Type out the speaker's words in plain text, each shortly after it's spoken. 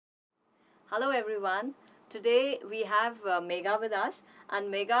Hello everyone. Today we have Megha with us, and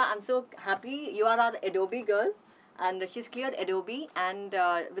Megha, I'm so happy you are our Adobe girl, and she's cleared Adobe and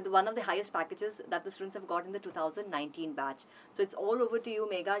with one of the highest packages that the students have got in the 2019 batch. So it's all over to you,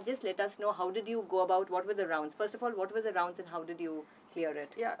 Megha. Just let us know, how did you go about, what were the rounds? First of all, what were the rounds and how did you clear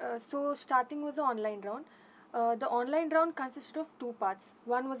it? Yeah, so starting was the online round. The online round consisted of two parts.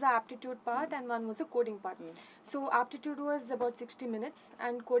 One was the aptitude part and one was the coding part. So aptitude was about 60 minutes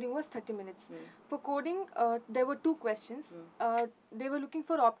and coding was 30 minutes. For coding, there were two questions. They were looking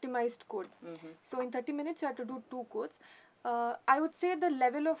for optimized code. So in 30 minutes, you had to do two codes. I would say the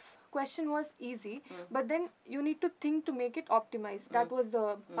level of question was easy, but then you need to think to make it optimized. That was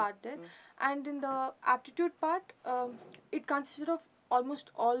the part there. And in the aptitude part, it consisted of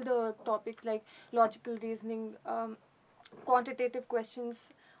almost all the topics like logical reasoning, quantitative questions,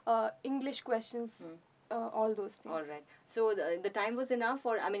 English questions, all those things. All right. So the time was enough,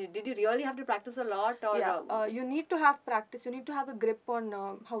 or I mean, did you really have to practice a lot, or? Yeah, you need to have practice. You need to have a grip on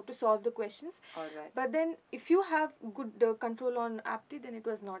how to solve the questions. All right. But then, if you have good control on apti, then it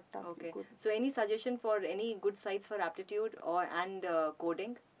was not that Okay. good. So any suggestion for any good sites for aptitude or and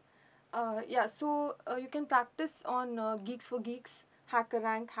coding? Yeah, so you can practice on Geeks for Geeks, Hacker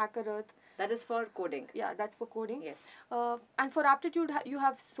Rank, Hacker Earth. That is for coding. Yeah, that's for coding. Yes. And for aptitude, you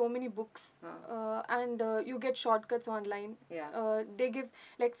have so many books, and you get shortcuts online. Yeah. They give,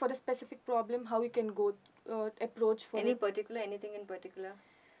 like, for a specific problem, how you can go approach for Any it. particular, anything in particular?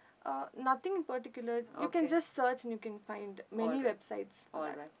 Nothing in particular. You Okay. can just search and you can find many All right. websites. All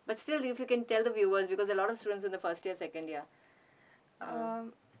right. But still, if you can tell the viewers, because a lot of students in the first year, second year.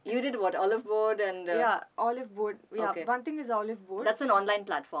 You did what? Olive board and. Yeah, Olive board. Yeah, Okay. one thing is Olive board. That's an online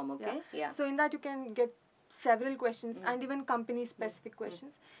platform, okay? Yeah. So in that you can get several questions and even company specific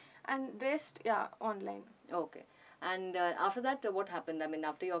questions, and rest, yeah, online. Okay. And after that, what happened? I mean,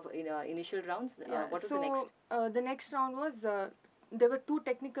 after your initial rounds, what was the next? The next round was there were two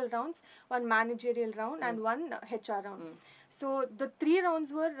technical rounds, one managerial round and one HR round. So the three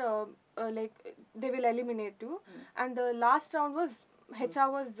rounds were like they will eliminate you, and the last round was HR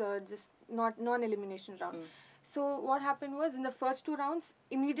was just not non-elimination round. So what happened was, in the first two rounds,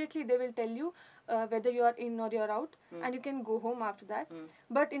 immediately they will tell you whether you are in or you are out, and you can go home after that.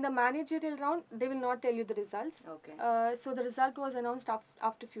 But in the managerial round, they will not tell you the results. Okay. So the result was announced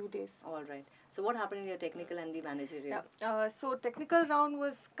after few days. All right. So what happened in your technical and the managerial? Yeah. So technical round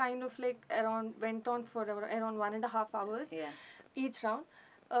was kind of like went on for around 1.5 hours. Yeah. Each round.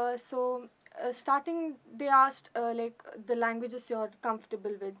 Starting, they asked like the languages you're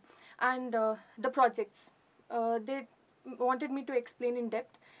comfortable with, and the projects. They wanted me to explain in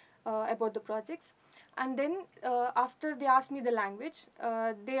depth about the projects, and then after they asked me the language,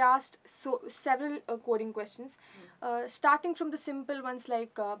 they asked several coding questions, starting from the simple ones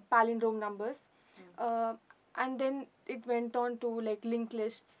like palindrome numbers, and then it went on to like linked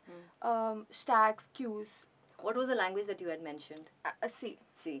lists, stacks, queues. What was the language that you had mentioned? C.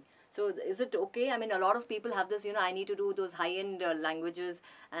 C. So is it okay? I mean, a lot of people have this, I need to do those high-end languages,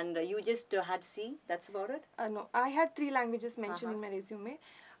 and you just had C. That's about it? No, I had three languages mentioned in my resume,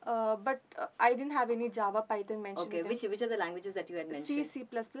 but I didn't have any Java, Python mentioned. Okay, which are the languages that you had mentioned? C, C++,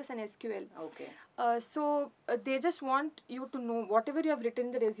 and SQL. Okay. So they just want you to know whatever you have written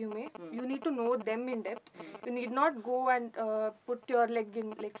in the resume. You need to know them in depth. You need not go and put your leg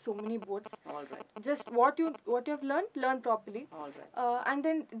in like so many boats. All right. Just what you have learned, learn properly. All right. And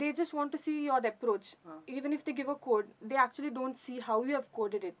then they just want to see your approach. Even if they give a code, they actually don't see how you have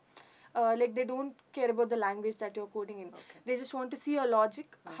coded it. Like they don't care about the language that you're coding in. Okay. They just want to see your logic,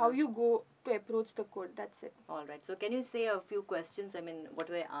 how you go to approach the code. That's it. All right. So can you say a few questions? I mean, what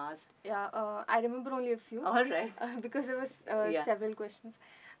were asked? Yeah, I remember only a few. All right. Because there was several questions.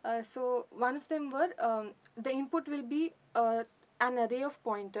 So one of them were the input will be an array of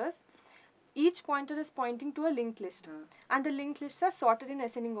pointers. Each pointer is pointing to a linked list, and the linked lists are sorted in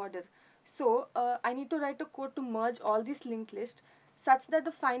ascending order. So I need to write a code to merge all these linked lists such that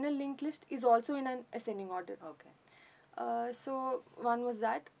the final linked list is also in an ascending order. Okay. So one was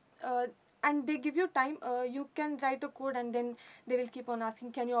that. And they give you time. You can write a code, and then they will keep on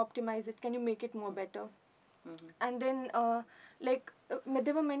asking, can you optimize it? Can you make it more better? And then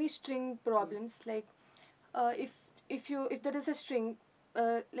there were many string problems. Like if there is a string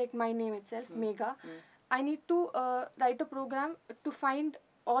like my name itself, Megha, I need to write a program to find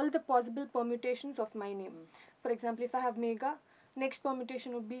all the possible permutations of my name. For example, if I have Megha, next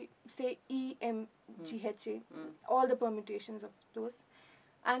permutation would be, say, EMGHA, all the permutations of those.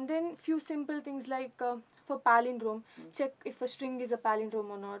 And then few simple things like for palindrome, check if a string is a palindrome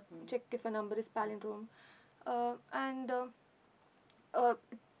or not, check if a number is palindrome. And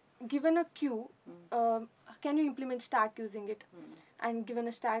given a queue, can you implement stack using it? And given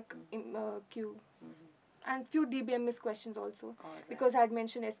a stack queue. And few DBMS questions also, because I had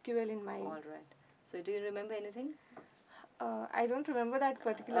mentioned SQL in my. All right. So do you remember anything? I don't remember that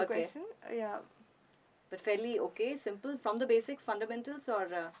particular question. Yeah. But fairly okay, simple, from the basics, fundamentals, or?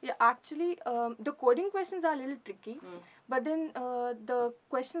 Yeah, actually, the coding questions are a little tricky, but then the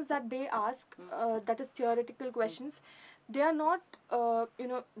questions that they ask, that is theoretical questions, they are not,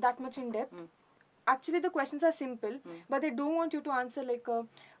 that much in depth. Actually, the questions are simple, but they don't want you to answer like a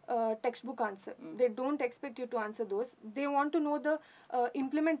textbook answer. They don't expect you to answer those. They want to know the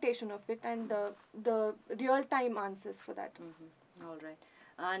implementation of it and the real time answers for that. All right.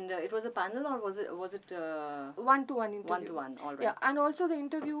 And it was a panel, or was it one-to-one interview? One-to-one. All right. Yeah, and also the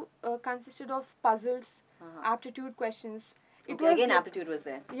interview consisted of puzzles, aptitude questions. It was again, like, aptitude was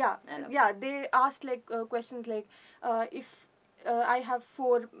there. Yeah, yeah. They asked like questions like, if I have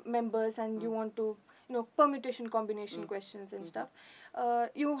 4 members and you want to, permutation combination questions and stuff.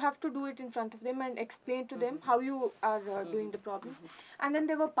 You have to do it in front of them and explain to them how you are doing the problems. And then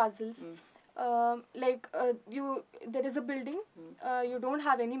there were puzzles. There is a building, you don't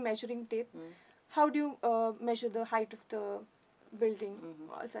have any measuring tape. How do you measure the height of the building?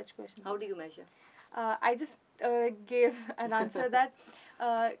 Such questions. How do you measure? I just gave an answer that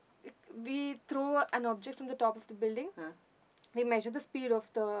we throw an object from the top of the building. We measure the speed of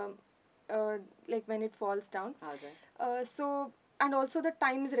the like when it falls down. And also the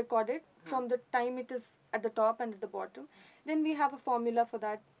time is recorded from the time it is at the top and at the bottom. Then we have a formula for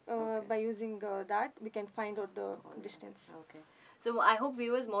that. By using that, we can find out the distance. Okay. So I hope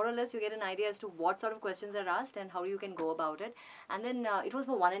viewers, more or less, you get an idea as to what sort of questions are asked and how you can go about it. And then it was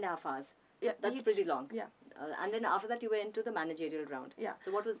for 1.5 hours. Yeah, that's pretty long. Yeah. And then after that, you went into the managerial round. Yeah.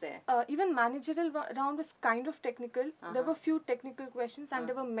 So what was there? Even managerial round was kind of technical. There were few technical questions and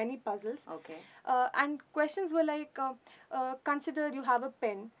there were many puzzles. Okay. And questions were like, consider you have a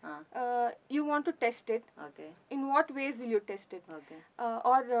pen. You want to test it. Okay. In what ways will you test it? Okay.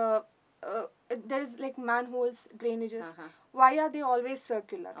 There is like manholes, drainages. Why are they always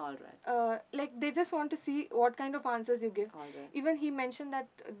circular? All right. Like they just want to see what kind of answers you give. All right. Even he mentioned that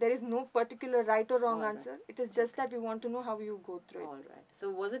there is no particular right or wrong answer. It is just that we want to know how you go through it. All right. So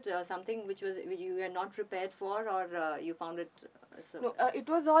was it something which you were not prepared for, or you found it? No, it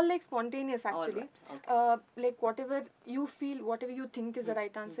was all like spontaneous actually. All right. Okay. Like whatever you feel, whatever you think is the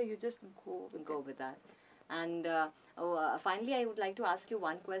right answer, you just go with that. And finally, I would like to ask you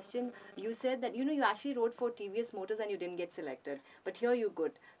one question. You said that, you actually wrote for TVS Motors and you didn't get selected. But here you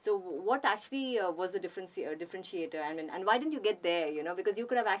could. So what actually was the differentiator? And why didn't you get there, Because you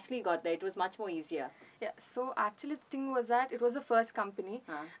could have actually got there. It was much more easier. Yeah, so actually the thing was that it was the first company.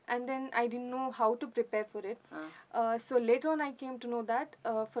 And then I didn't know how to prepare for it. So later on I came to know that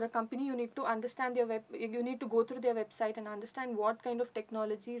for a company you need to understand you need to go through their website and understand what kind of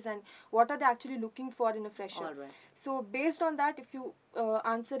technologies and what are they actually looking for in a fresher. All right. So based on that, if you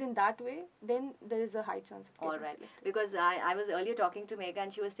answer in that way, then there is a high chance of getting selected. Because I was earlier talking to Megha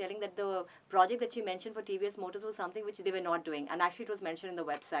and she was telling that the project that she mentioned for TVS Motors was something which they were not doing, and actually it was mentioned in the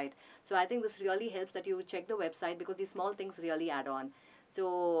website. So I think this really helps that you check the website, because these small things really add on.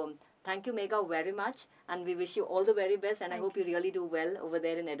 So thank you, Megha, very much, and we wish you all the very best, and I hope you really do well over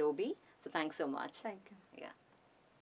there in Adobe. So thanks so much. Thank you.